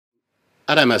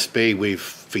At MSB, we've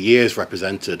for years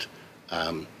represented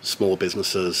small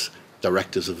businesses,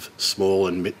 directors of small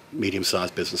and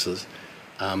medium-sized businesses,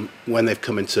 when they've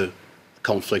come into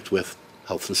conflict with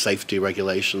health and safety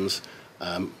regulations,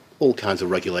 all kinds of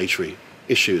regulatory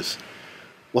issues.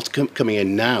 What's coming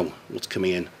in now, what's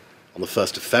coming in on the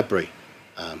 1st of February,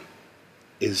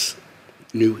 is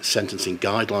new sentencing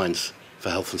guidelines for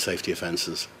health and safety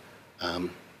offences.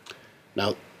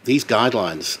 Now, these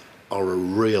guidelines are a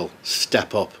real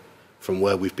step up from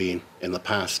where we've been in the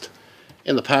past.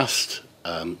 In the past,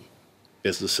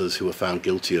 businesses who were found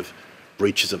guilty of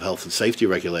breaches of health and safety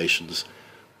regulations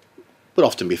would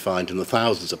often be fined in the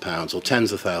thousands of pounds or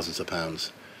tens of thousands of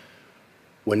pounds.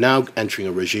 We're now entering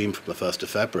a regime from the 1st of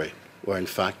February where, in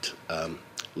fact,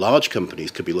 large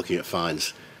companies could be looking at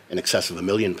fines in excess of £1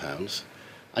 million,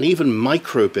 and even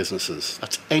micro businesses,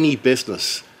 that's any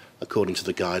business, according to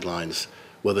the guidelines,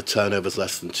 where the turnover is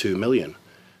less than £2 million,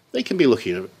 they can be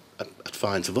looking at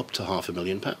fines of up to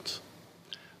 £500,000.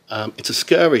 It's a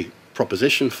scary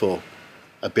proposition for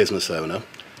a business owner,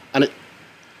 and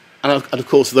of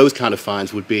course those kind of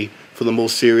fines would be for the more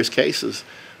serious cases.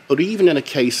 But even in a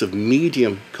case of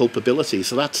medium culpability,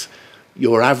 so that's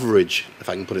your average, if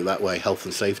I can put it that way, health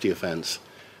and safety offence,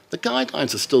 the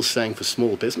guidelines are still saying for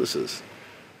small businesses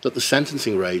that the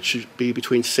sentencing range should be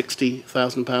between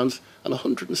 £60,000 and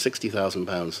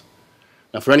 £160,000.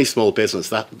 Now, for any small business,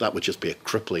 that would just be a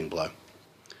crippling blow.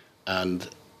 And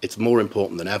it's more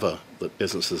important than ever that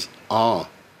businesses are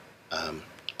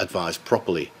advised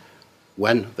properly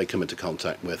when they come into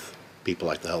contact with people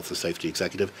like the health and safety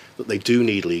executive, that they do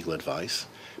need legal advice,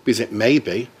 because it may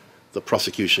be that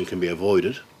prosecution can be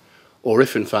avoided, or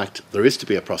if in fact there is to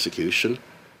be a prosecution,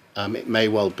 it may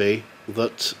well be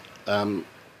that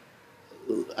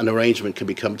an arrangement can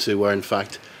be come to where in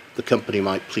fact the company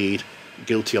might plead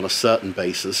guilty on a certain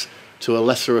basis to a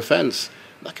lesser offence.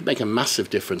 That could make a massive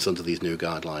difference under these new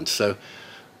guidelines. So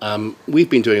we've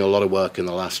been doing a lot of work in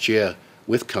the last year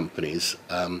with companies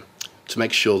to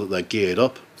make sure that they're geared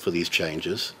up for these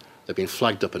changes. They've been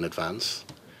flagged up in advance.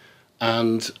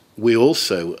 And we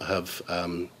also have,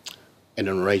 in an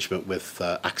arrangement with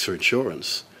AXA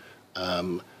Insurance,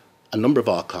 a number of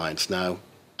our clients now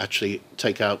actually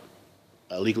take out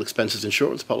legal expenses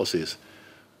insurance policies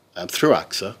through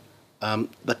AXA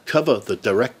that cover the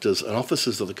directors and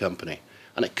officers of the company.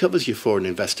 And it covers you for an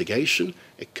investigation,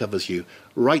 it covers you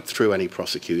right through any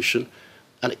prosecution,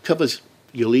 and it covers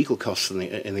your legal costs in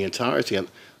the entirety. And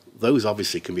those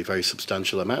obviously can be very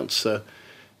substantial amounts. So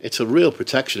it's a real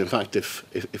protection. In fact, if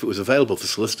it was available for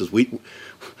solicitors,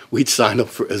 we'd sign up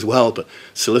for it as well. But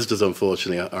solicitors,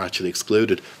 unfortunately, are actually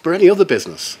excluded. But any other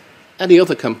business, any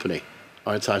other company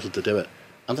are entitled to do it.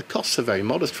 And the costs are very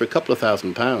modest. For a couple of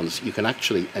 £1,000s, you can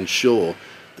actually ensure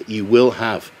that you will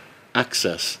have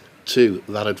access to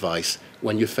that advice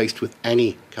when you're faced with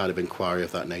any kind of inquiry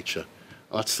of that nature.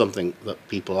 That's something that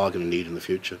people are going to need in the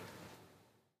future.